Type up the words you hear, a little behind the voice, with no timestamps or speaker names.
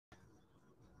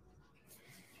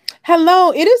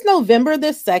Hello, it is November the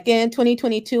 2nd,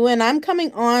 2022, and I'm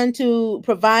coming on to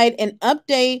provide an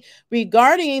update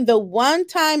regarding the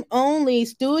one-time only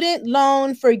student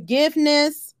loan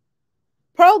forgiveness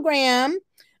program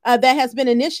that has been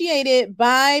initiated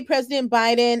by President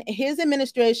Biden, his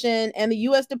administration, and the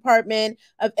U.S. Department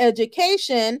of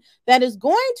Education that is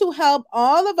going to help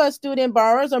all of us student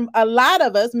borrowers, or a lot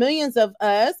of us, millions of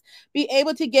us, be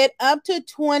able to get up to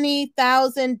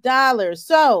 $20,000.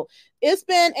 So it's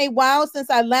been a while since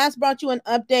I last brought you an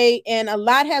update, and a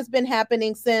lot has been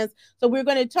happening since. So we're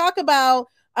going to talk about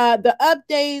the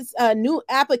updates, new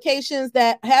applications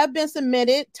that have been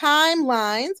submitted,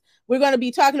 timelines. We're going to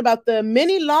be talking about the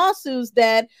many lawsuits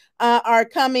that are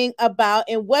coming about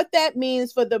and what that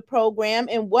means for the program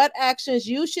and what actions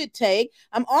you should take.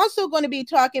 I'm also going to be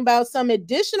talking about some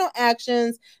additional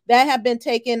actions that have been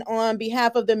taken on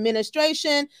behalf of the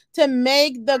administration to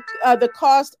make the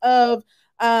cost of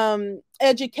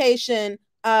education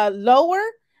lower,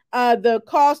 the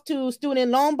cost to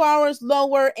student loan borrowers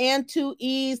lower, and to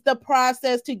ease the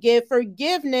process to get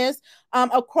forgiveness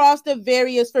across the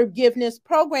various forgiveness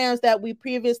programs that we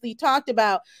previously talked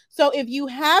about. So if you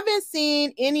haven't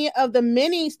seen any of the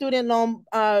many student loan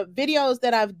videos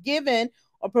that I've given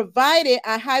or provided,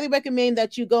 I highly recommend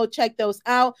that you go check those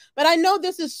out. But I know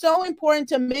this is so important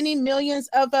to many millions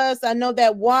of us. I know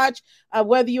that watch,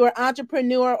 whether you're an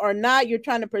entrepreneur or not, you're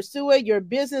trying to pursue it, you're a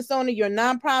business owner, you're a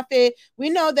nonprofit. We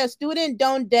know that student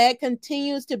loan debt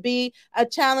continues to be a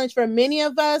challenge for many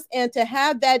of us, and to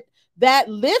have that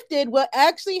lifted will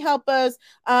actually help us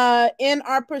in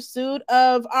our pursuit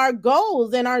of our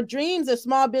goals and our dreams as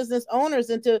small business owners,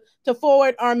 and to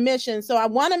forward our mission. So I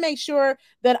want to make sure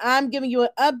that I'm giving you an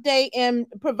update and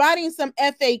providing some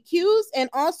FAQs, and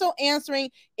also answering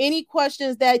any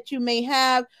questions that you may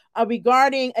have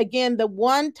regarding, again, the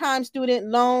one-time student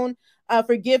loan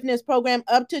forgiveness program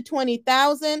up to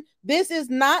 20,000. This is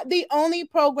not the only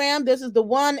program. This is the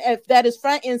one that is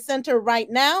front and center right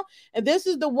now. And this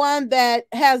is the one that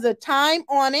has a time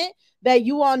on it that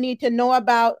you all need to know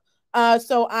about.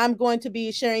 So I'm going to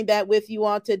be sharing that with you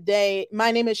all today.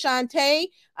 My name is Shantae.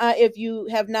 If you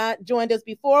have not joined us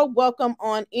before, welcome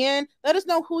on in. Let us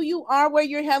know who you are, where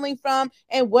you're hailing from,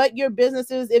 and what your business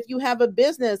is. If you have a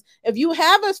business, if you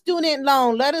have a student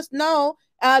loan, let us know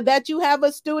that you have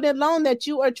a student loan that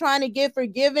you are trying to get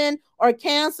forgiven or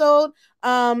canceled.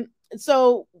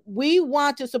 So we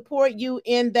want to support you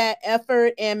in that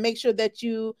effort and make sure that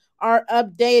you are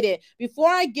updated. Before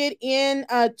I get in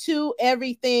to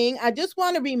everything, I just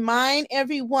want to remind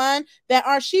everyone that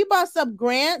our She Boss Up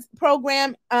Grants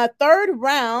program third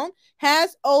round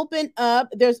has opened up.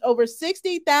 There's over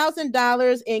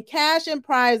 $60,000 in cash and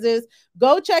prizes.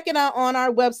 Go check it out on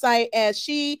our website at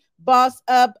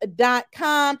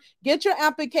shebossup.com. Get your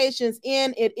applications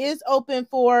in. It is open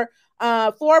for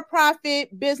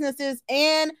for-profit businesses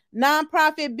and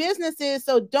nonprofit businesses.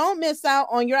 So don't miss out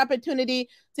on your opportunity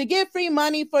to get free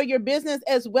money for your business,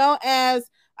 as well as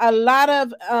a lot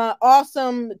of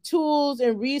awesome tools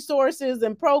and resources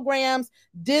and programs,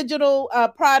 digital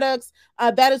products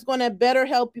that is going to better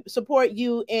help support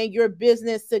you and your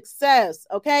business success.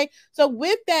 Okay. So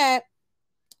with that,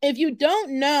 if you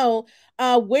don't know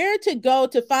where to go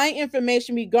to find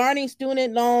information regarding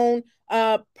student loan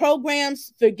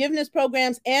programs, forgiveness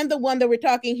programs, and the one that we're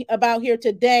talking about here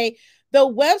today, the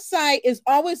website is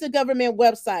always a government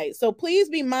website. So please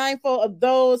be mindful of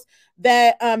those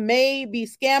that may be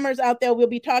scammers out there. We'll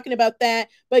be talking about that.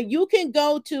 But you can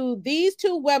go to these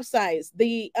two websites,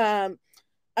 the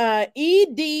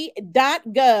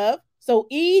ed.gov, so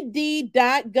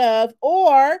ed.gov,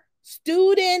 or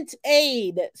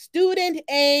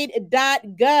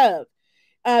studentaid.gov.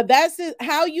 That's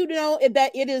how you know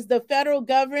that it is the federal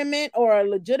government or a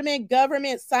legitimate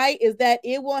government site, is that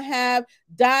it will have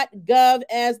 .gov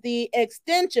as the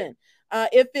extension.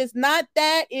 If it's not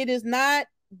that, it is not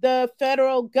the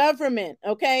federal government.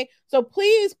 Okay. So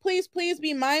please, please, please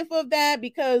be mindful of that,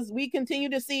 because we continue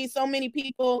to see so many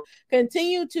people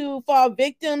continue to fall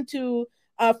victim to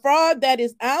fraud that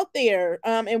is out there.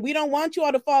 And we don't want you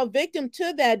all to fall victim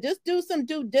to that. Just do some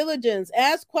due diligence,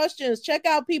 ask questions, check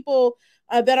out people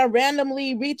that are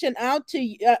randomly reaching out to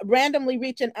you,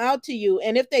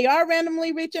 And if they are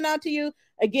randomly reaching out to you,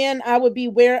 again, I would be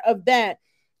aware of that.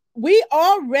 We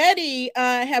already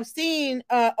have seen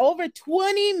over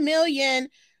 20 million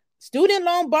student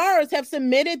loan borrowers have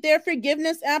submitted their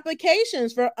forgiveness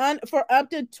applications for up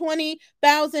to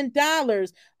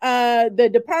 $20,000. The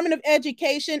Department of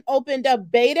Education opened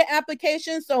up beta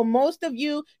applications. So most of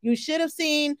you should have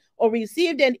seen or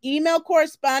received an email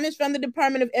correspondence from the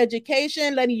Department of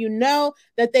Education letting you know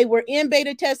that they were in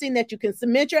beta testing, that you can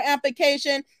submit your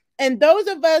application. And those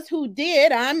of us who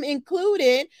did, I'm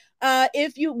included,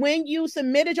 when you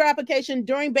submitted your application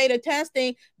during beta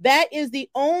testing, that is the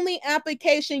only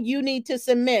application you need to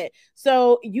submit.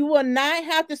 So you will not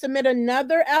have to submit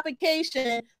another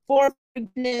application for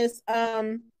forgiveness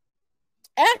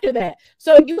after that.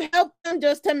 So you help them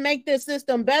just to make this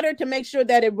system better, to make sure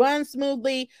that it runs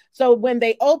smoothly. So when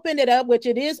they open it up, which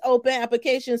it is open,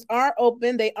 applications are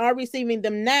open, they are receiving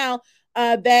them now,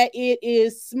 that it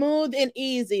is smooth and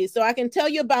easy. So I can tell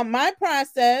you about my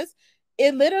process.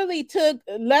 It literally took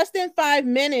less than 5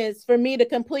 minutes for me to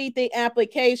complete the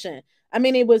application. I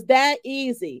mean, it was that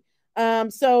easy.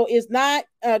 So it's not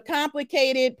a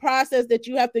complicated process that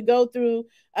you have to go through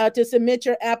to submit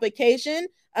your application.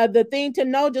 The thing to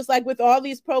know, just like with all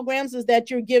these programs, is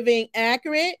that you're giving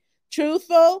accurate,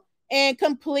 truthful, and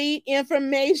complete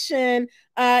information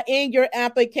in your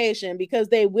application, because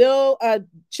they will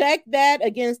check that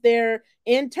against their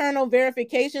internal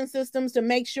verification systems to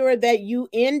make sure that you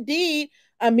indeed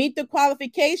meet the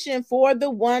qualification for the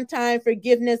one-time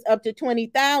forgiveness up to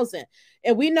 $20,000.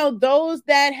 And we know those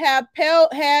that have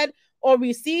had or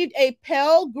received a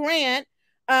Pell Grant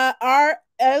are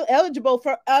eligible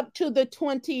for up to the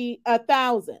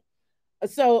 20,000.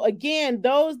 So again,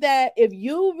 those that, if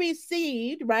you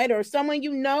received, right, or someone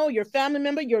you know, your family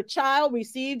member, your child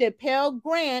received a Pell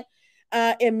Grant,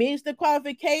 it meets the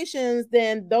qualifications,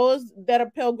 then those that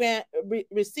are Pell Grant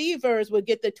receivers will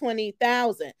get the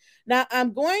 20,000. Now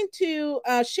I'm going to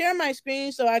share my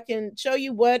screen so I can show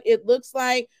you what it looks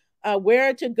like,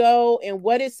 where to go, and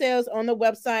what it says on the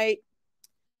website,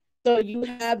 so you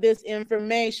have this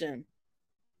information.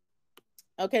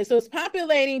 Okay, so it's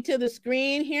populating to the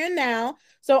screen here now.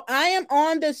 So I am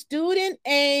on the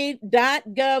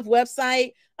studentaid.gov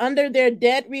website under their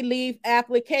debt relief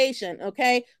application.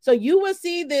 Okay, so you will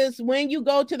see this when you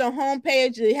go to the home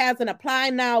page. It has an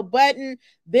apply now button.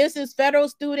 This is federal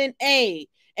student aid.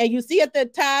 And you see at the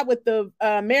top with the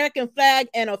American flag,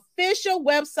 an official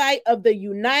website of the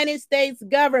United States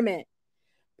government.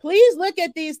 Please look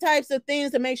at these types of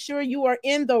things to make sure you are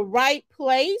in the right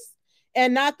place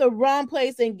and not the wrong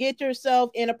place and get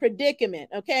yourself in a predicament.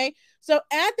 Okay, so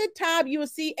at the top you will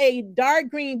see a dark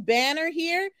green banner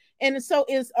here, and so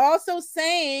it's also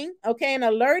saying, okay, and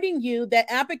alerting you that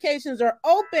applications are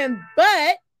open,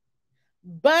 but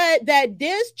that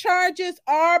discharges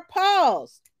are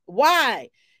paused.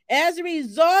 Why? As a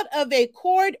result of a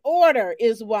court order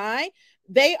is why.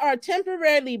 They are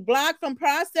temporarily blocked from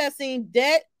processing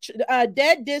debt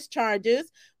discharges.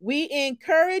 We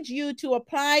encourage you to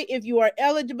apply if you are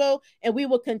eligible, and we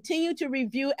will continue to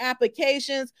review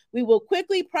applications. We will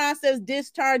quickly process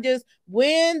discharges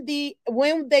when they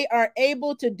are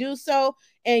able to do so,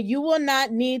 and you will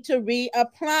not need to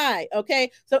reapply.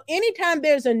 Okay, so anytime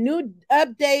there's a new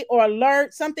update or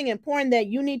alert, something important that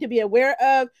you need to be aware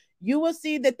of, you will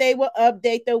see that they will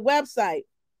update the website.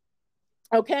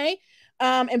 Okay.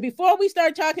 And before we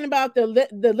start talking about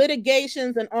the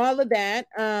litigations and all of that,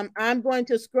 I'm going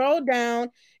to scroll down,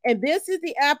 and this is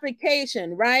the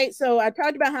application, right? So I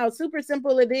talked about how super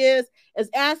simple it is.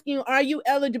 It's asking you, are you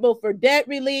eligible for debt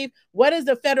relief? What is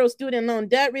the federal student loan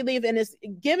debt relief? And it's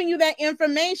giving you that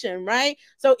information, right?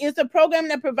 So it's a program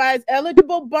that provides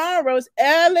eligible borrowers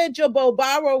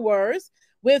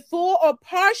with full or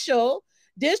partial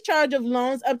discharge of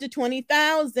loans up to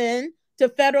 $20,000 to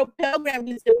federal Pell Grant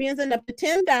recipients and up to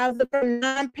 $10,000 for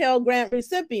non-Pell Grant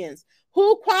recipients.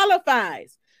 Who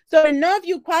qualifies? So to know if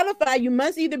you qualify, you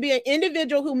must either be an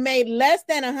individual who made less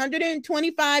than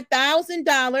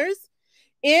 $125,000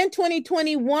 in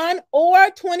 2021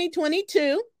 or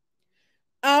 2022,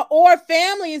 or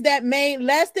families that made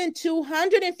less than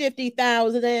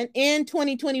 $250,000 in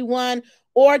 2021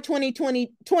 or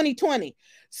 2020.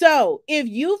 So if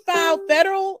you file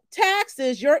federal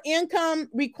taxes, your income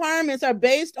requirements are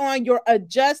based on your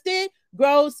adjusted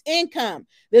gross income.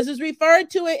 This is referred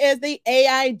to it as the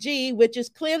AIG, which is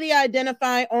clearly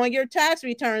identified on your tax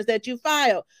returns that you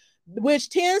file, which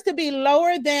tends to be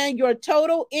lower than your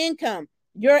total income.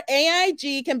 Your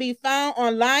AIG can be found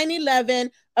on line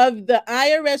 11 of the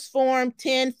IRS form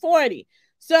 1040.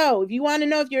 So if you want to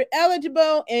know if you're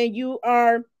eligible and you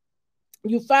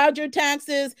filed your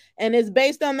taxes and it's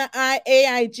based on the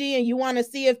AIG, and you want to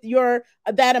see if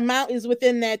that amount is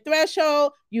within that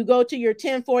threshold, you go to your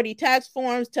 1040 tax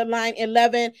forms to line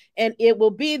 11 and it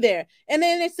will be there. And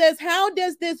then it says, how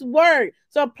does this work?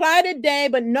 So apply today,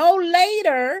 but no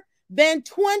later than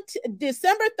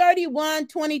December 31,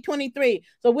 2023.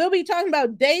 So we'll be talking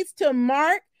about dates to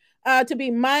mark to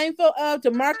be mindful of,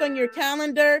 to mark on your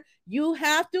calendar. You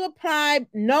have to apply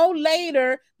no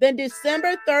later than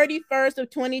December 31st of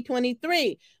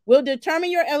 2023. We'll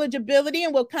determine your eligibility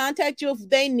and will contact you if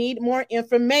they need more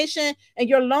information. And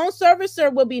your loan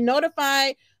servicer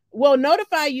will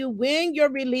notify you when your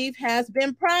relief has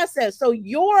been processed. So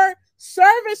your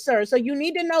servicer, so you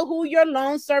need to know who your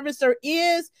loan servicer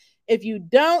is. If you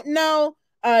don't know,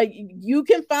 you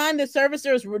can find the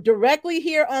servicers directly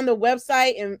here on the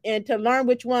website, and to learn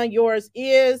which one yours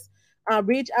is,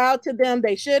 reach out to them.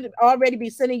 They should already be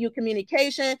sending you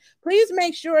communication. Please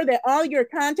make sure that all your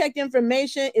contact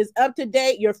information is up to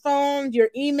date, your phones, your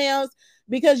emails,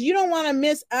 because you don't want to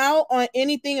miss out on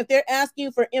anything. If they're asking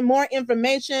you for more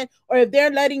information, or if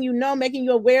they're letting you know, making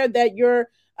you aware that your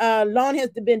loan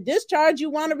has been discharged, you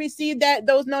want to receive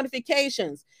those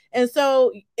notifications. And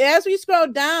so as we scroll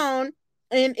down,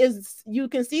 and you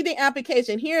can see the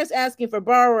application here is asking for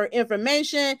borrower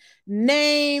information,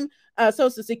 name,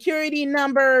 social security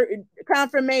number,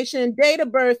 confirmation, date of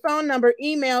birth, phone number,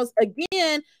 emails.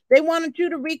 Again, they wanted you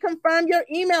to reconfirm your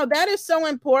email. That is so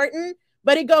important,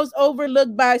 but it goes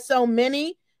overlooked by so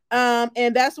many.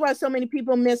 And that's why so many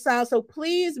people miss out. So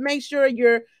please make sure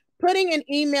you're putting an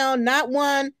email, not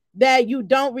one that you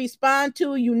don't respond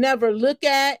to, you never look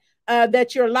at,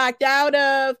 that you're locked out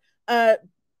of.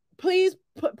 Please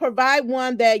provide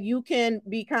one that you can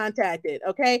be contacted,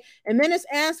 okay? And then it's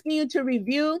asking you to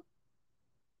review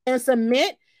and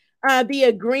submit the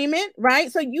agreement,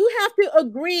 right? So you have to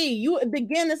agree.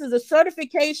 Again, this is a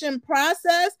certification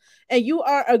process, and you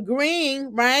are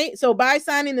agreeing, right? So by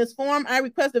signing this form, I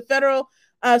request the federal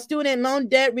student loan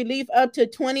debt relief up to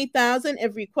 $20,000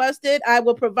 if requested. I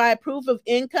will provide proof of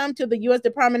income to the U.S.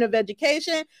 Department of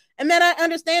Education, and then I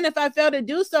understand if I fail to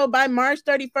do so by March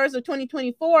 31st of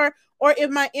 2024, or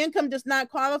if my income does not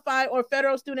qualify or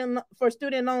federal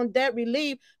student loan debt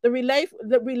relief, the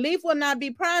relief will not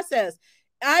be processed.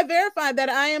 I verify that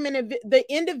I am the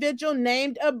individual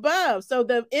named above. So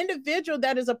the individual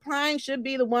that is applying should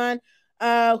be the one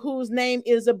whose name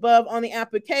is above on the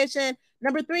application.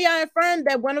 Number 3, I affirm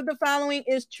that one of the following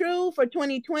is true for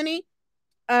 2020,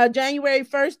 January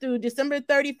 1st through December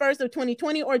 31st of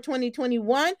 2020 or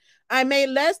 2021. I made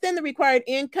less than the required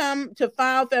income to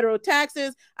file federal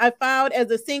taxes. I filed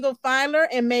as a single filer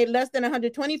and made less than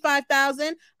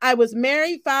 $125,000. I was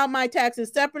married, filed my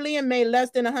taxes separately and made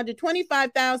less than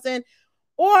 $125,000.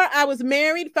 Or I was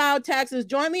married, filed taxes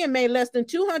jointly and made less than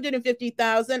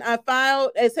 $250,000. I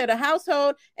filed as head of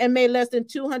household and made less than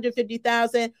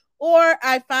 $250,000. Or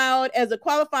I filed as a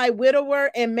qualified widower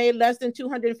and made less than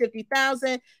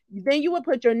 $250,000. Then you would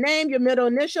put your name, your middle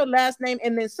initial, last name,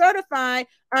 and then certify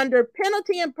under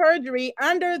penalty and perjury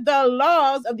under the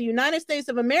laws of the United States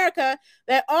of America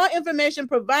that all information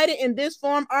provided in this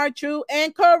form are true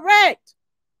and correct.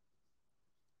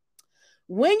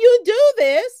 When you do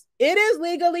this, it is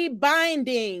legally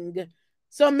binding.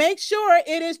 So make sure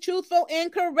it is truthful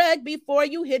and correct before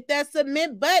you hit that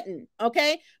submit button,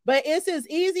 okay? But it's as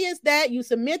easy as that. You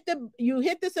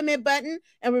hit the submit button,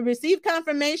 and we receive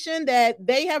confirmation that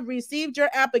they have received your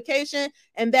application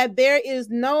and that there is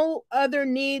no other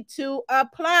need to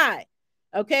apply.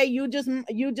 Okay, you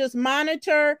just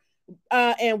monitor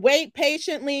and wait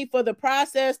patiently for the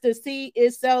process to see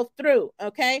itself through.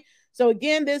 Okay. So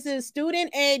again, this is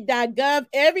studentaid.gov.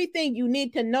 Everything you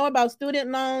need to know about student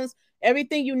loans,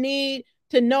 everything you need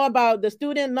to know about the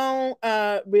student loan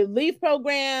relief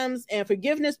programs and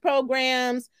forgiveness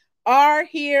programs are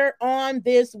here on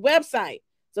this website.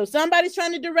 So if somebody's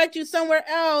trying to direct you somewhere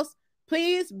else,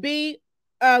 please be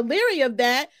leery of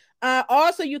that.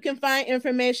 Also, you can find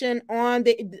information on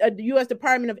the U.S.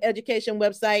 Department of Education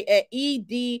website at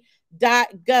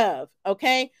ed.gov.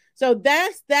 Okay. So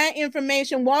that's that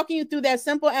information, walking you through that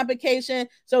simple application.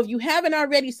 So if you haven't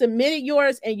already submitted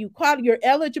yours and you're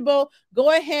eligible,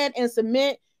 go ahead and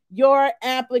submit your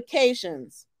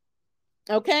applications.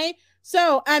 Okay.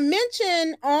 So I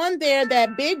mentioned on there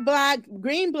that big block,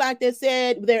 green block that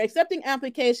said they're accepting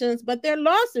applications, but they're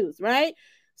lawsuits, right?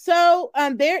 So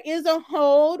there is a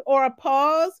hold or a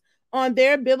pause on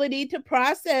their ability to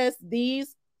process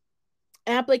these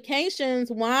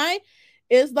applications. Why?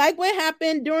 It's like what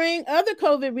happened during other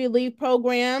COVID relief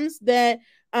programs, that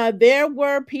there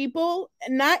were people,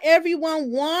 not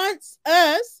everyone wants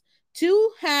us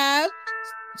to have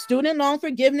student loan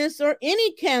forgiveness or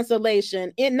any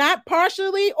cancellation, not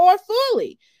partially or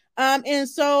fully. And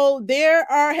so there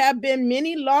have been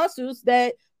many lawsuits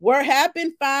that have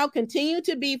been filed, continue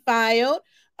to be filed.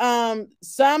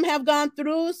 Some have gone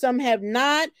through, some have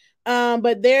not.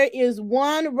 But there is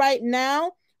one right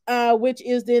now, which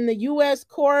is in the U.S.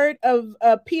 Court of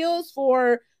Appeals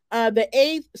for the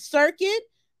Eighth Circuit.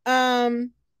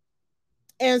 And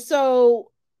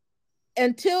so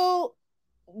until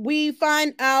we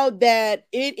find out that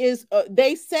it is,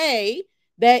 they say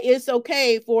that it's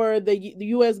okay for the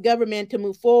U.S. government to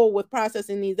move forward with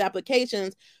processing these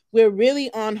applications, we're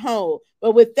really on hold.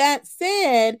 But with that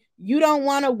said, you don't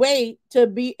want to wait to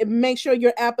make sure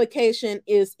your application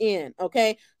is in.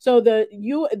 Okay, so the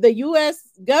U.S.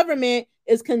 government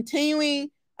is continuing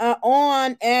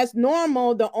on as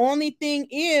normal. The only thing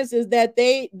is that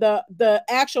the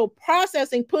actual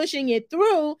processing, pushing it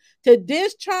through to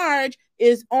discharge,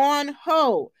 is on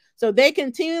hold. So they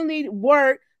continually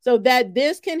work so that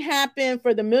this can happen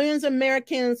for the millions of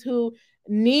Americans who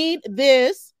need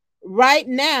this right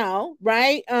now,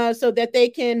 right? So that they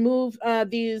can move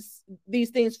these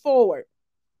things forward.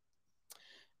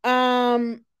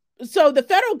 So the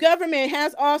federal government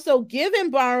has also given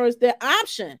borrowers the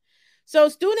option. So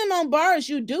student loan borrowers,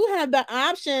 you do have the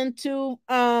option to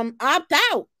opt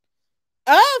out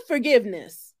of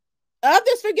forgiveness, of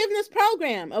this forgiveness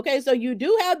program. Okay, so you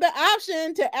do have the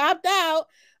option to opt out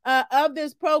of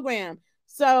this program.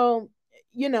 So,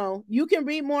 you know, you can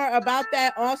read more about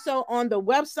that also on the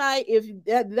website if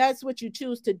that's what you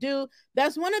choose to do.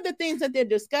 That's one of the things that they're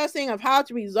discussing of how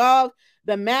to resolve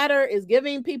the matter, is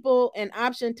giving people an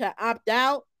option to opt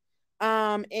out,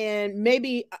 and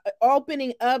maybe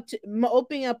opening up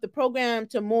the program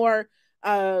to more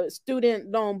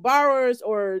student loan borrowers,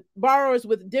 or borrowers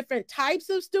with different types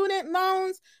of student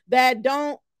loans that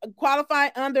don't qualify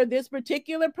under this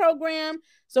particular program.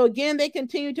 So again, they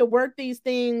continue to work these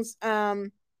things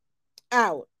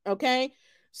out. Okay.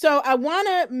 So I want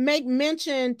to make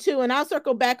mention too, and I'll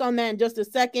circle back on that in just a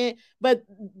second, but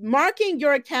marking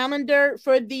your calendar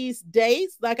for these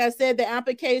dates. Like I said, the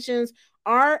applications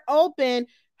are open.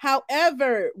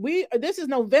 However, this is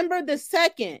November the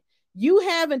 2nd. You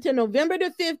have until November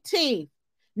the 15th,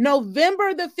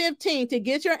 to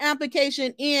get your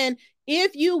application in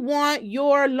if you want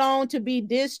your loan to be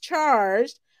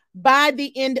discharged by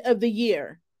the end of the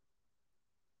year.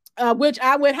 Which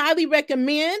I would highly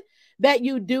recommend that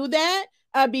you do that,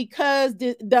 because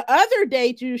the other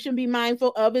date you should be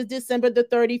mindful of is December the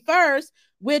 31st,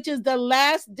 which is the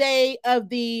last day of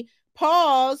the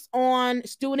pause on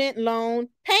student loan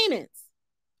payments.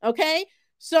 Okay,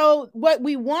 so what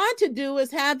we want to do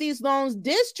is have these loans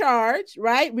discharged,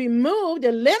 right? Removed,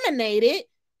 eliminated,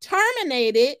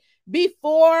 terminated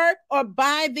before or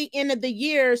by the end of the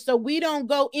year, so we don't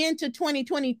go into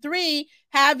 2023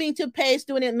 having to pay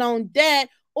student loan debt,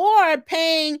 or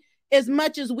paying as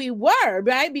much as we were,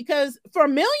 right? Because for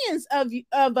millions of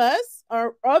us,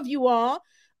 or of you all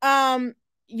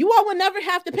will never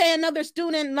have to pay another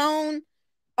student loan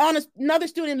another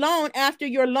student loan after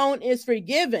your loan is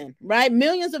forgiven, right?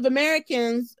 Millions of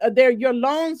Americans, your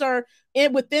loans are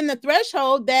within the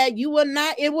threshold that you will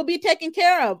not, it will be taken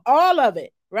care of, all of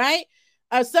it, right?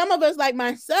 Some of us, like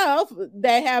myself,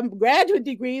 that have graduate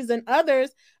degrees, and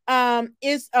others,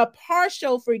 is a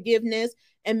partial forgiveness.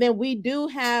 And then we do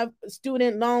have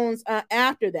student loans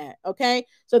after that. Okay.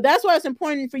 So that's why it's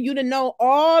important for you to know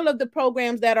all of the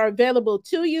programs that are available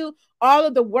to you, all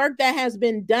of the work that has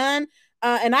been done.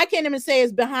 And I can't even say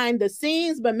it's behind the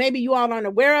scenes, but maybe you all aren't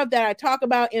aware of that I talk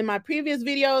about in my previous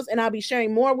videos, and I'll be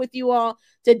sharing more with you all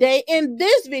today in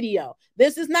this video.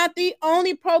 This is not the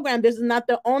only program. This is not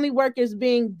the only work is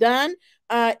being done.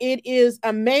 It is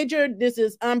this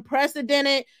is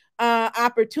unprecedented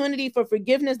opportunity for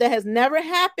forgiveness that has never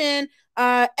happened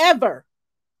ever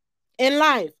in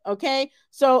life. Okay.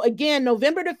 So again,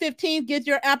 November the 15th, get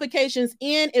your applications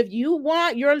in if you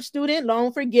want your student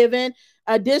loan forgiven,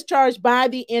 discharged by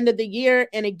the end of the year.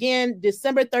 And again,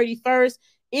 December 31st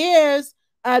is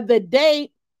the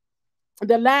date,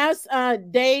 the last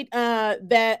date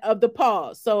that of the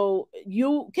pause. So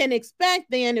you can expect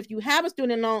then, if you have a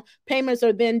student loan, payments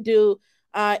are then due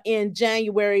in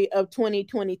January of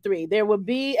 2023. There will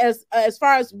be, as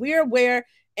far as we're aware,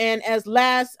 and as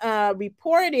last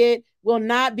reported, will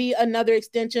not be another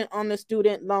extension on the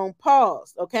student loan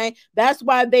pause. Okay, that's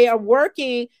why they are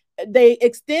working. They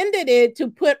extended it to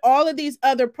put all of these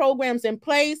other programs in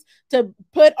place, to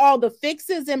put all the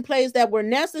fixes in place that were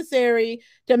necessary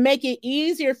to make it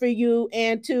easier for you,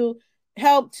 and to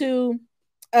help to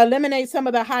eliminate some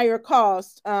of the higher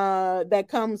costs that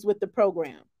comes with the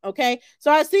program. Okay,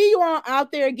 so I see you all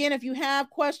out there. Again, if you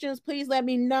have questions, please let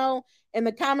me know in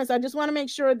the comments. I just want to make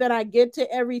sure that I get to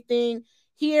everything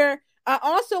here. I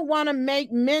also want to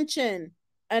make mention,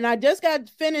 and I just got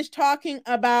finished talking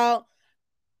about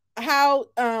how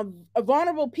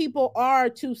vulnerable people are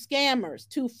to scammers,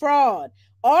 to fraud.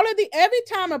 Every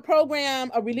time a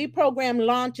relief program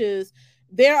launches,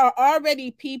 there are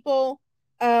already people,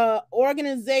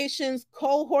 organizations,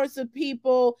 cohorts of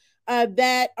people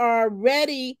that are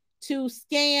ready to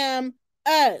scam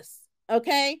us.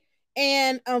 Okay.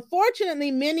 And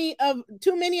unfortunately,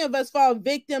 too many of us fall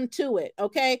victim to it.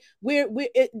 Okay,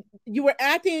 you were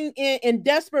acting in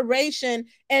desperation,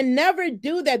 and never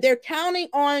do that. They're counting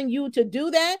on you to do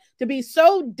that, to be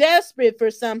so desperate for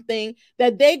something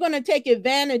that they're going to take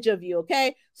advantage of you.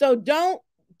 Okay, so don't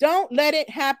let it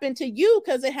happen to you,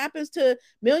 because it happens to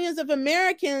millions of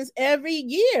Americans every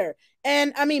year.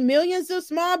 And I mean, millions of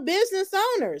small business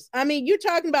owners. I mean, you're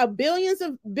talking about billions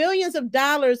of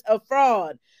dollars of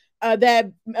fraud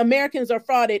that Americans are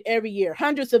frauded every year,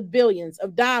 hundreds of billions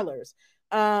of dollars.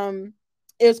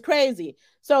 It's crazy.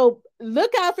 So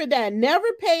look out for that. Never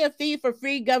pay a fee for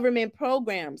free government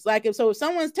programs. Like if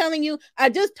someone's telling you, I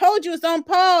just told you it's on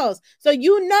pause. So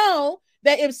you know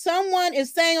that if someone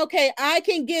is saying, okay, I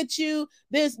can get you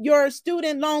your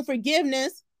student loan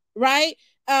forgiveness, right?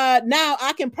 Now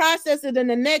I can process it in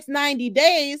the next 90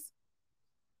 days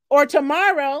or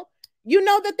tomorrow, you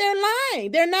know that they're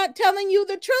lying. They're not telling you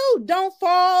the truth. Don't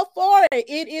fall for it.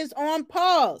 It is on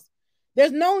pause.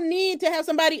 There's no need to have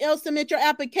somebody else submit your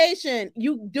application.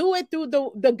 You do it through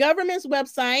the government's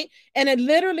website, and it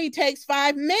literally takes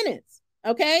 5 minutes.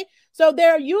 Okay. So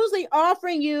they're usually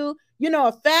offering you,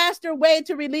 a faster way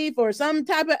to relief or some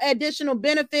type of additional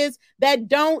benefits that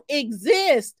don't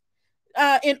exist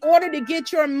in order to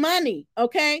get your money.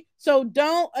 Okay. So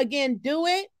don't, again, do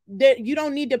it. That you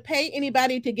don't need to pay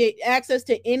anybody to get access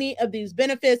to any of these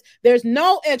benefits. There's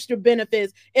no extra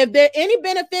benefits. If there are any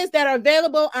benefits that are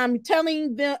available, I'm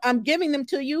giving them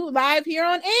to you live here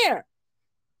on air.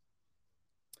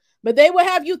 But they will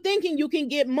have you thinking you can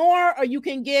get more, or you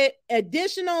can get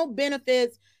additional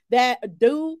benefits that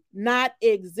do not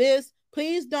exist.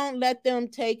 Please don't let them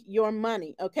take your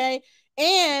money. Okay.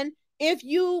 And if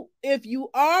you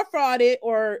are frauded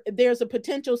or there's a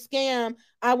potential scam,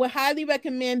 I would highly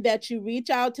recommend that you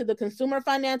reach out to the Consumer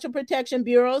Financial Protection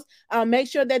Bureaus. I'll make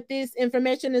sure that this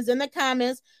information is in the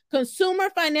comments.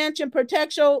 Consumer Financial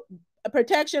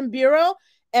Protection Bureau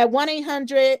at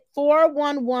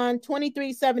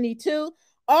 1-800-411-2372.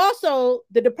 Also,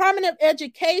 the Department of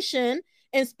Education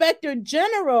Inspector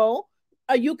General,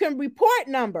 you can report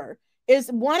number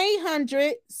is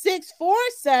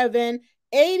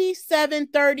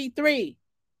 1-800-647-8733,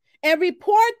 and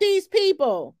report these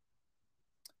people.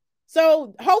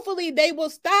 So hopefully they will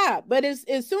stop. But as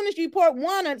soon as you report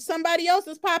one, somebody else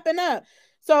is popping up.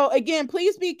 So again,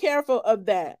 please be careful of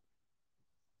that.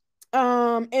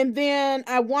 And then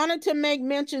I wanted to make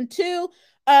mention too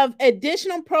of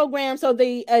additional programs. So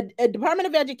the Department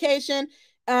of Education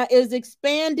is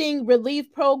expanding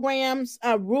relief programs,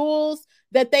 rules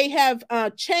that they have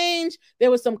changed.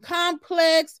 There was some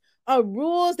complex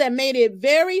rules that made it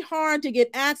very hard to get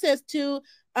access to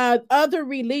other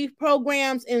relief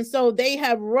programs. And so they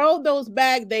have rolled those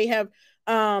back. They have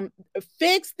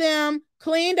fixed them,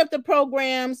 cleaned up the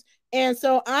programs. And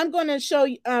so I'm going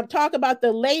to talk about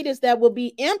the latest that will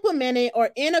be implemented or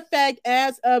in effect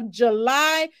as of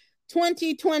July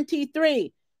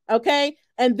 2023. Okay.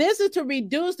 And this is to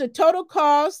reduce the total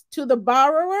cost to the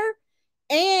borrower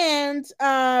and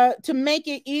to make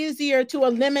it easier to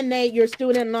eliminate your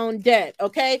student loan debt.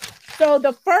 Okay. So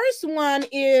the first one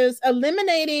is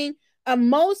eliminating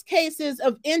most cases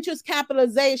of interest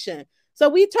capitalization. So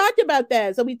we talked about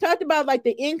that. So we talked about like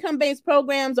the income-based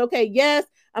programs. Okay, yes,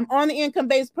 I'm on the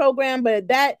income-based program, but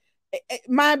that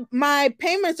my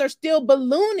payments are still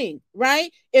ballooning,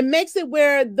 right? It makes it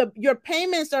where your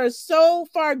payments are so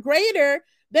far greater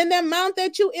than the amount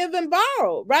that you even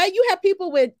borrow, right? You have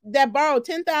people that borrow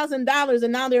 $10,000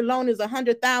 and now their loan is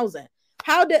 $100,000.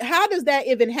 How does that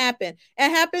even happen? It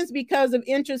happens because of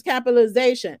interest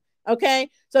capitalization. Okay,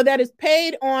 so that is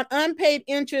paid on unpaid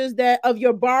interest of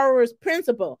your borrower's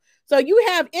principal. So you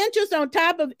have interest on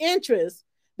top of interest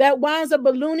that winds up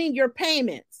ballooning your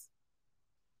payments.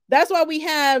 That's why we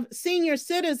have senior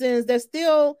citizens that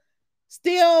still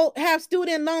have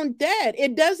student loan debt.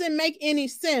 It doesn't make any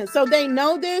sense. So they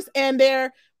know this and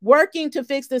they're working to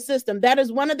fix the system. That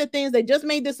is one of the things. They just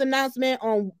made this announcement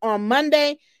on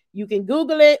Monday. You can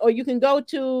Google it, or you can go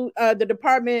to the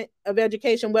Department of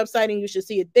Education website and you should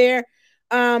see it there.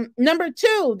 Number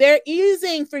two, they're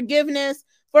easing forgiveness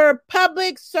for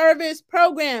public service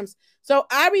programs. So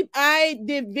I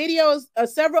did videos,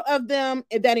 several of them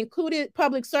that included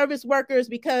public service workers,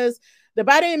 because the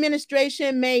Biden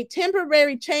administration made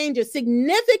temporary changes,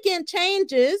 significant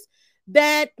changes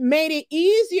that made it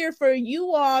easier for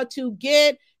you all to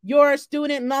get your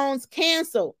student loans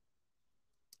canceled.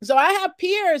 So I have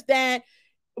peers that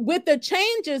with the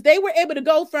changes, they were able to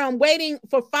go from waiting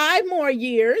for 5 more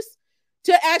years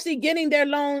to actually getting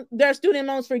their student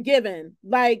loans forgiven,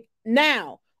 like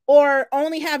now, or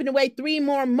only having to wait 3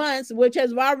 more months, which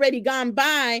has already gone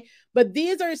by. But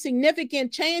these are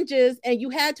significant changes, and you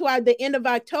had to at the end of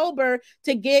October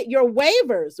to get your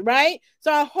waivers, right?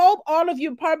 So I hope all of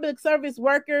you public service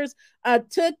workers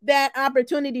took that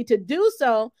opportunity to do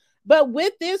so. But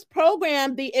with this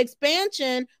program, the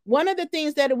expansion, one of the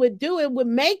things that it would do, it would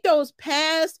make those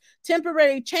past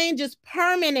temporary changes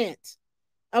permanent.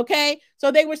 Okay,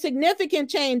 so they were significant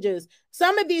changes.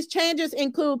 Some of these changes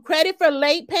include credit for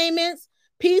late payments,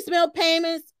 piecemeal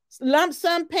payments, lump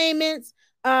sum payments,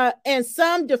 and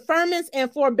some deferments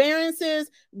and forbearances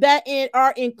that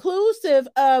are inclusive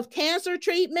of cancer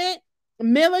treatment,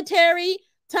 military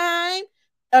time,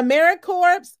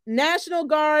 AmeriCorps, National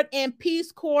Guard, and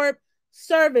Peace Corps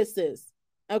services.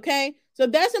 Okay, so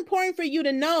that's important for you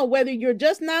to know, whether you're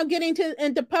just now getting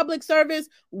into public service,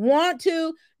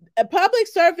 public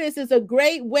service is a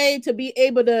great way to be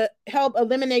able to help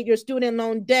eliminate your student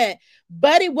loan debt.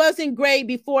 But it wasn't great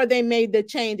before they made the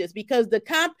changes, because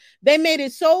they made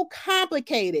it so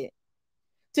complicated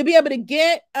to be able to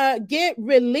get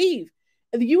relief.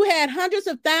 You had hundreds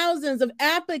of thousands of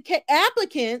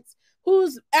applicants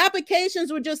whose applications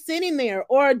were just sitting there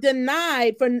or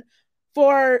denied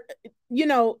for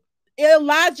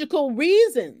illogical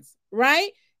reasons,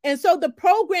 right? And so the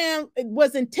program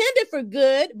was intended for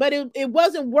good, but it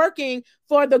wasn't working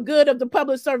for the good of the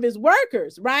public service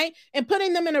workers, right? And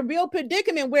putting them in a real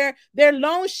predicament where their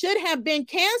loans should have been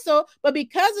canceled, but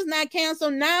because it's not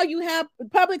canceled, now you have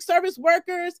public service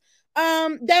workers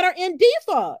that are in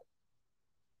default.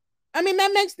 I mean,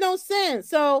 that makes no sense.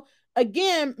 So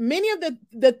again, many of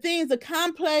the things, the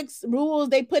complex rules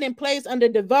they put in place under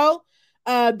DeVoe,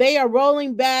 they are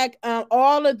rolling back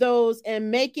all of those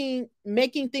and making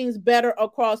things better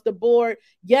across the board.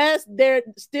 Yes, there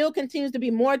still continues to be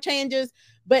more changes,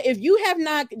 but if you have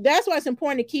not, that's why it's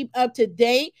important to keep up to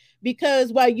date,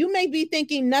 because while you may be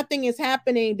thinking nothing is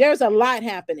happening, there's a lot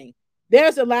happening.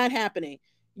 There's a lot happening.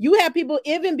 You have people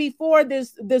even before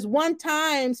this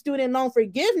one-time student loan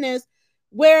forgiveness,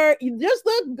 where you just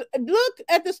look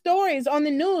at the stories on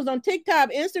the news, on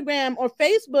TikTok, Instagram, or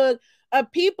Facebook,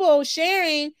 of people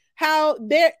sharing how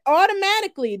they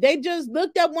just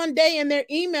looked up one day in their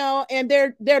email and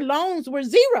their loans were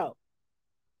zero.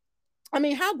 I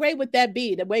mean, how great would that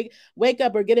be to wake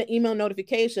up or get an email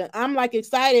notification? I'm like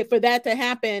excited for that to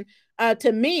happen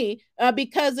to me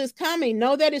because it's coming.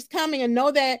 Know that it's coming, and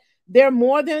know that there are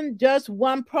more than just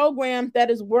one program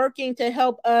that is working to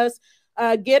help us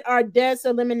get our debts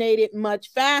eliminated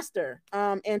much faster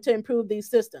and to improve these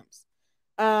systems.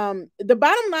 The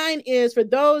bottom line is, for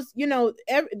those,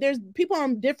 there's people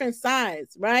on different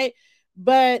sides, right?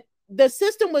 But the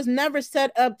system was never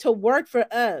set up to work for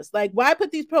us. Like, why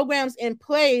put these programs in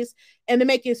place and to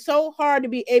make it so hard to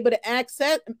be able to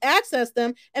access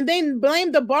them, and then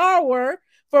blame the borrower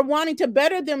for wanting to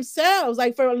better themselves?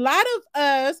 Like, for a lot of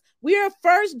us, we are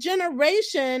first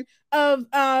generation of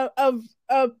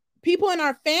people in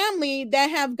our family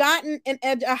that have gotten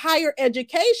a higher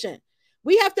education.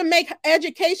 We have to make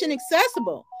education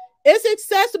accessible. It's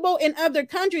accessible in other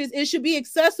countries. It should be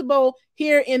accessible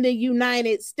here in the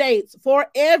United States for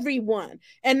everyone,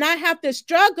 and not have to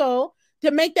struggle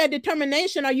to make that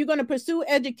determination. Are you going to pursue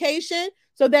education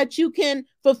so that you can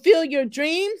fulfill your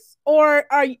dreams, or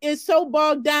is so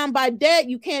bogged down by debt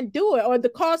you can't do it, or the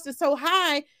cost is so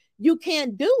high you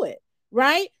can't do it,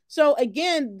 right? So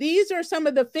again, these are some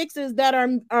of the fixes that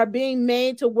are being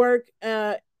made to work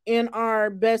in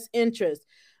our best interest.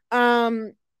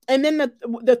 And then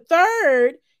the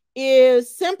third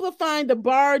is simplifying the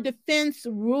borrower defense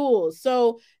rules.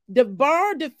 So the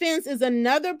borrower defense is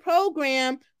another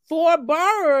program for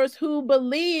borrowers who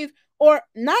believe, or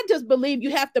not just believe,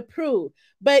 you have to prove.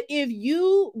 But if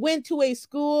you went to a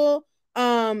school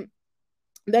that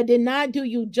did not do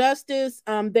you justice,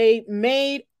 they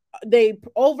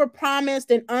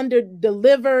overpromised and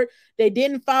under-delivered, they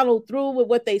didn't follow through with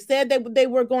what they said that they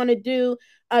were going to do,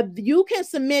 you can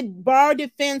submit borrower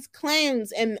defense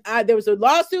claims. And there was a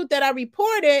lawsuit that I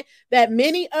reported that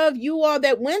many of you all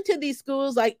that went to these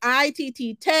schools, like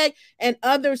ITT Tech and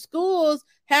other schools,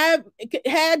 have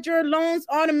had your loans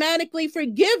automatically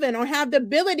forgiven, or have the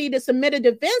ability to submit a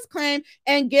defense claim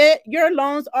and get your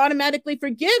loans automatically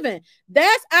forgiven.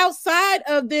 That's outside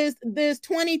of this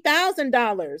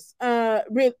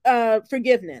 $20,000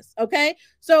 forgiveness. Okay,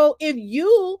 so if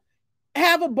you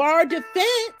have a borrower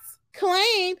defense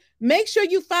claim, make sure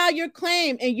you file your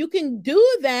claim, and you can do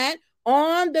that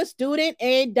on the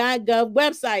studentaid.gov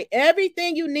website.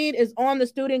 Everything you need is on the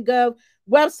student.gov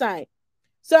website.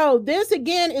 So this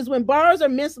again is when borrowers are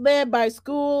misled by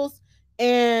schools,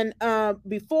 and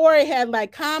before it had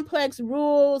like complex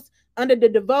rules under the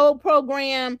DeVoe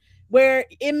program where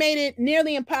it made it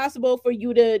nearly impossible for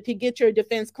you to get your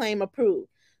defense claim approved.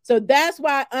 So that's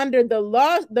why under the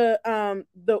law, the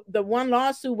one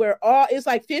lawsuit where all it's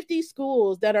like 50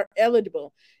 schools that are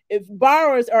eligible. If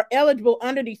borrowers are eligible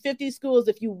under the 50 schools,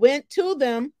 if you went to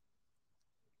them,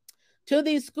 to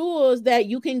these schools, that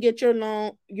you can get your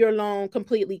loan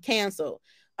completely canceled.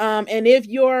 And if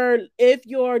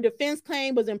your defense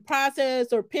claim was in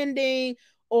process or pending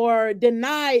or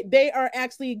denied, they are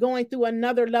actually going through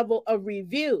another level of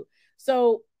review.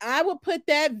 So I will put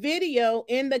that video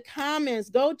in the comments.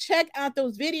 Go check out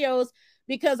those videos,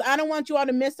 because I don't want you all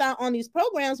to miss out on these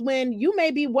programs when you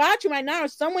may be watching right now, or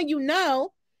someone you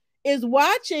know is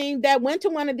watching that went to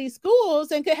one of these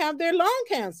schools and could have their loan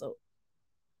canceled.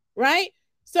 Right?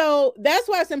 So that's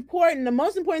why it's important. The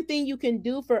most important thing you can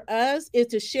do for us is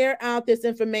to share out this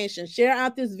information, share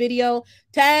out this video,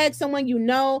 tag someone you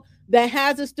know that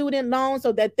has a student loan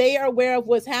so that they are aware of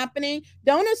what's happening.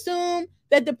 Don't assume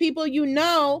that the people you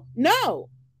know,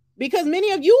 because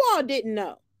many of you all didn't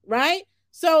know, right?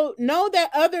 So know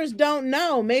that others don't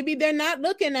know. Maybe they're not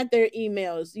looking at their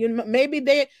emails. Maybe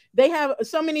they have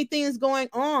so many things going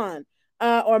on.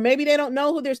 Or maybe they don't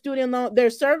know who their student loan, their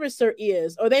servicer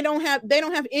is, or they don't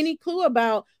have any clue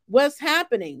about what's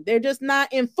happening. They're just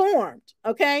not informed.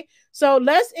 Okay. So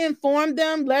let's inform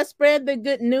them. Let's spread the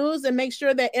good news and make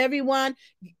sure that everyone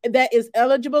that is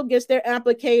eligible gets their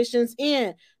applications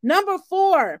in. Number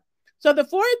 4. So the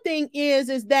fourth thing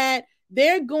is that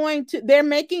they're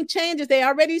making changes. They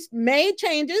already made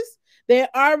changes. They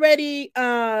already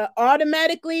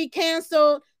automatically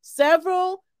canceled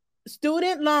several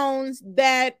student loans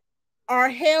that are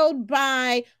held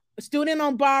by student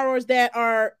loan borrowers that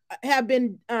have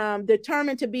been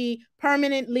determined to be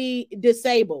permanently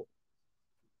disabled.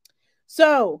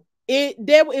 So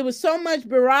it was so much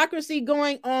bureaucracy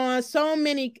going on, so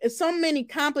many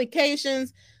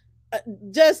complications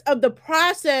just of the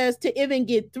process to even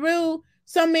get through.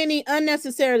 So many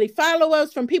unnecessarily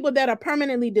follow-ups from people that are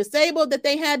permanently disabled that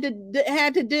they had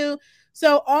to do.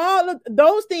 So all of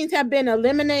those things have been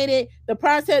eliminated. The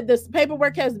process, the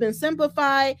paperwork has been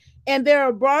simplified, and there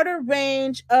are a broader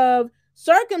range of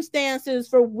circumstances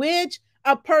for which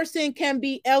a person can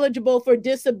be eligible for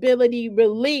disability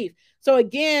relief. So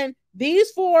again,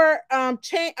 these 4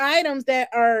 items that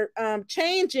are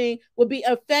changing will be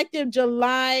effective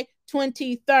July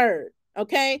 23rd.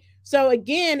 Okay. So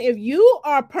again, if you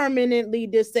are permanently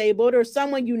disabled, or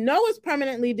someone you know is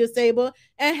permanently disabled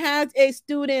and has a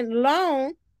student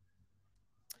loan,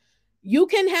 you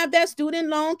can have that student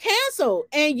loan canceled,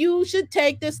 and you should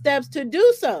take the steps to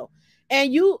do so.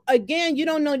 And you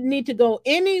don't need to go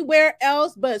anywhere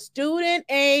else but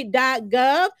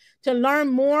studentaid.gov to learn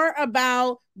more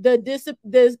about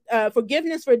the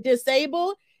forgiveness for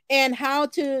disabled and how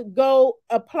to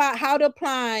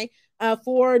apply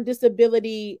for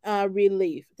disability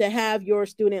relief to have your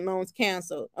student loans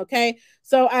canceled. Okay.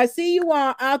 So I see you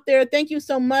all out there. Thank you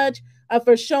so much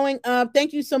for showing up.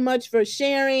 Thank you so much for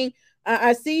sharing.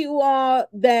 I see you all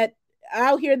that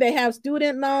out here that have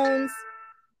student loans,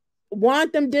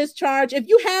 want them discharged. If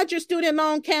you had your student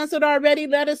loan canceled already,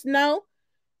 let us know.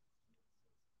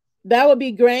 That would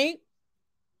be great.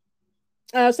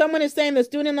 Someone is saying the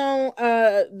student loan,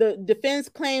 the defense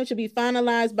claim should be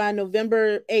finalized by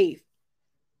November 8th,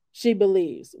 she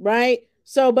believes, right?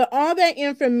 So, but all that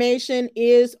information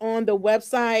is on the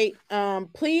website.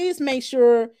 Please make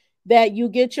sure that you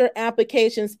get your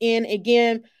applications in,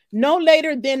 again, no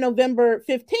later than November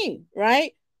 15th,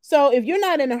 right? So if you're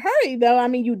not in a hurry, though, I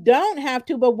mean, you don't have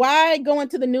to, but why go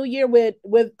into the new year with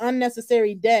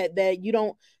unnecessary debt that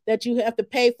you have to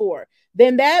pay for?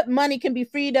 Then that money can be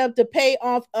freed up to pay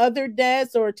off other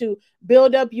debts, or to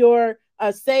build up your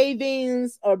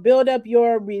savings, or build up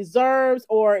your reserves,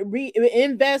 or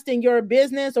invest in your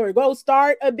business, or go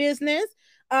start a business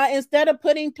instead of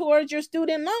putting towards your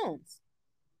student loans.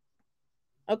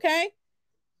 Okay.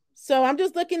 So I'm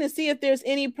just looking to see if there's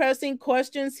any pressing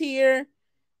questions here.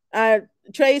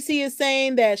 Tracy is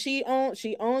saying that she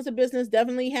owns a business,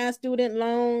 definitely has student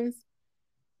loans.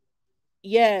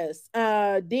 Yes.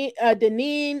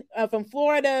 Deneen from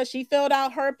Florida, she filled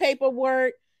out her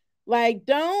paperwork. Like,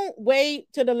 don't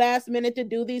wait to the last minute to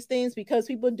do these things, because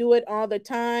people do it all the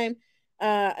time.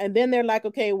 And then they're like,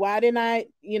 okay, why didn't I,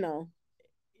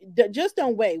 just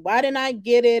don't wait. Why didn't I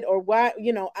get it? Or why,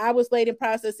 I was late in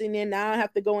processing, and now I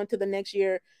have to go into the next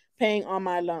year paying on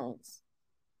my loans.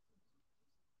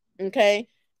 Okay.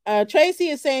 Tracy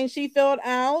is saying she filled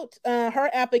out her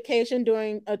application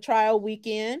during a trial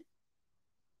weekend.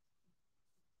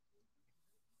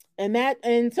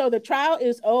 And so the trial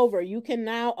is over. You can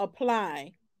now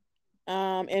apply.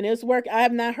 And it's work. I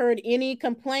have not heard any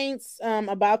complaints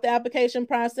about the application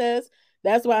process.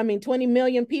 That's why, I mean, 20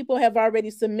 million people have already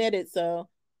submitted. So,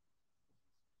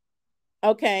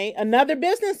 okay, another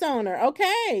business owner.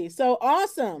 Okay, so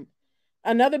awesome.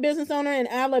 Another business owner in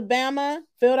Alabama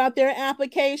filled out their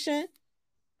application.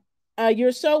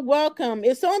 You're so welcome.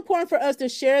 It's so important for us to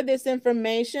share this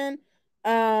information.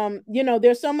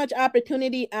 There's so much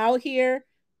opportunity out here.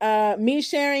 Me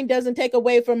sharing doesn't take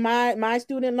away from my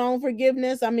student loan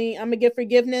forgiveness. I mean, I'm gonna get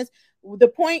forgiveness. The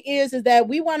point is that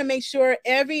we want to make sure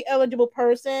every eligible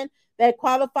person that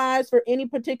qualifies for any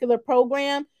particular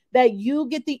program, that you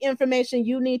get the information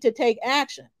you need to take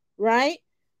action, right?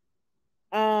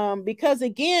 Because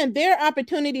again, there are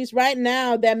opportunities right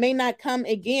now that may not come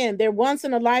again. They're once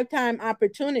in a lifetime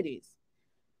opportunities.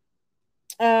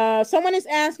 Someone is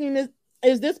asking this,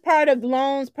 is this part of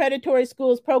Loans Predatory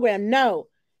Schools program? No.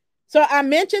 So I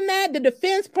mentioned that the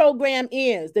defense program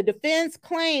is, the defense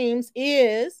claims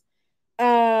is,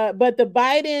 but the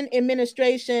Biden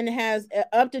administration has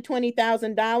up to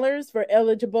 $20,000 for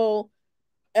eligible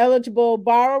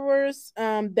borrowers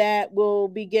that will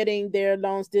be getting their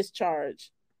loans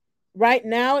discharged. Right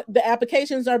now, the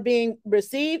applications are being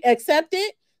received,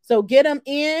 accepted. So get them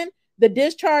in. The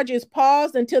discharge is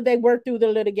paused until they work through the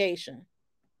litigation.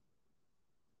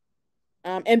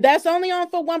 And that's only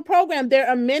on for one program. There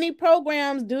are many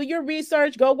programs. Do your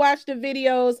research. Go watch the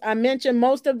videos. I mentioned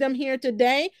most of them here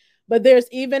today, but there's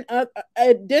even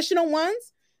additional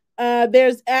ones.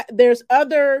 There's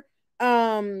other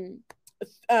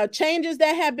changes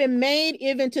that have been made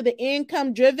even to the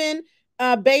income-driven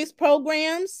based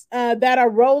programs that are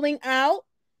rolling out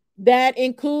that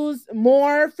includes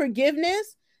more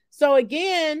forgiveness. So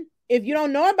again, if you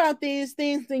don't know about these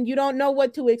things, then you don't know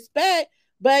what to expect,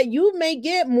 but you may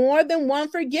get more than one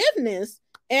forgiveness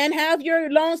and have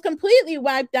your loans completely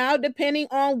wiped out depending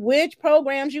on which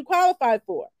programs you qualify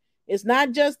for. It's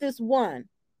not just this one.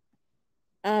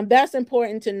 That's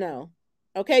important to know.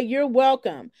 Okay, you're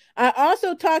welcome. I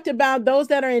also talked about those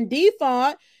that are in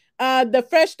default, the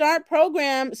Fresh Start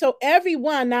program. So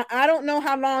everyone, now I don't know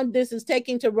how long this is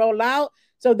taking to roll out.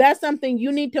 So that's something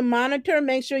you need to monitor.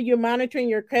 Make sure you're monitoring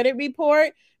your credit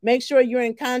report. Make sure you're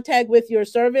in contact with your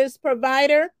service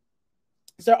provider.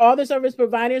 So all the service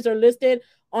providers are listed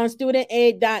on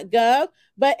studentaid.gov.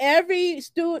 But every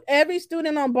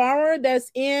student on borrower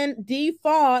that's in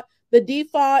default, the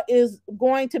default is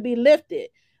going to be lifted.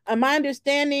 My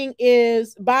understanding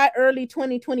is by early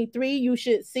 2023, you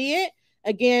should see it.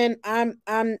 Again, I'm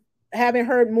haven't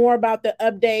heard more about the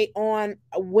update on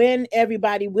when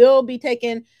everybody will be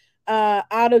taken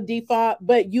out of default,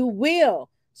 but you will.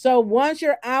 So once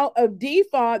you're out of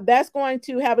default, that's going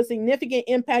to have a significant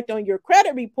impact on your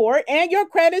credit report and your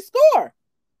credit score,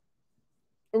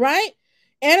 right?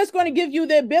 And it's going to give you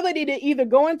the ability to either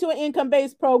go into an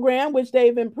income-based program, which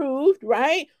they've improved,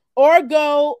 right? Or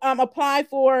go apply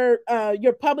for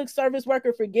your public service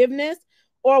worker forgiveness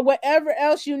or whatever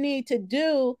else you need to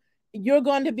do. You're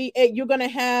going to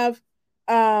have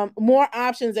more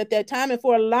options at that time. And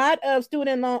for a lot of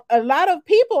a lot of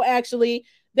people actually,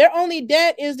 their only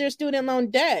debt is their student loan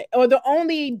debt, or the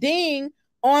only ding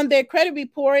on their credit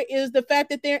report is the fact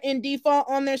that they're in default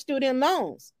on their student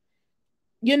loans.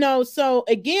 So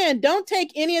again, don't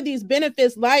take any of these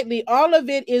benefits lightly. All of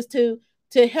it is to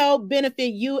help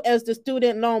benefit you as the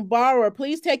student loan borrower.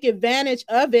 Please take advantage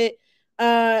of it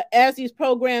as these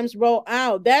programs roll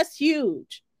out. That's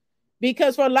huge,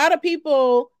 because for a lot of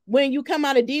people, when you come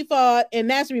out of default and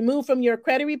that's removed from your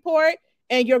credit report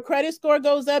and your credit score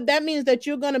goes up, that means that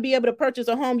you're going to be able to purchase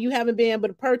a home you haven't been able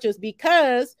to purchase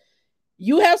because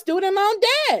you have student loan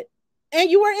debt and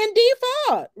you were in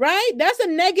default, right? That's a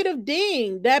negative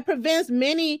ding that prevents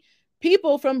many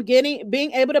people from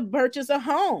being able to purchase a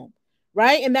home,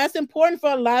 right? And that's important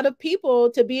for a lot of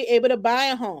people to be able to buy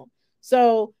a home.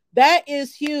 So that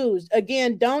is huge.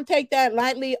 Again, don't take that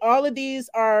lightly. All of these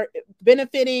are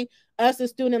benefiting us as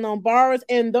student loan borrowers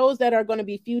and those that are going to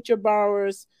be future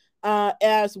borrowers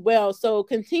as well. So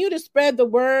continue to spread the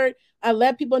word.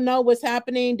 Let people know what's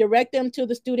happening. Direct them to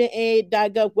the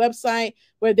studentaid.gov website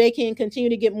where they can continue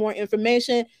to get more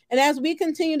information. And as we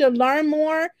continue to learn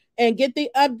more and get the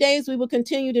updates, we will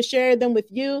continue to share them with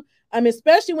you.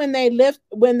 Especially when they lift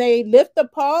the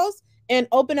pause and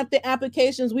open up the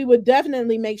applications, we would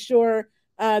definitely make sure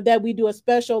that we do a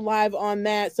special live on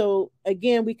that. So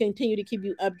again, we continue to keep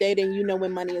you updated and you know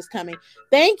when money is coming.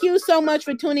 Thank you so much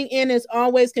for tuning in. As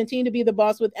always, continue to be the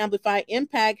boss with Amplify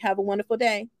Impact. Have a wonderful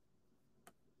day.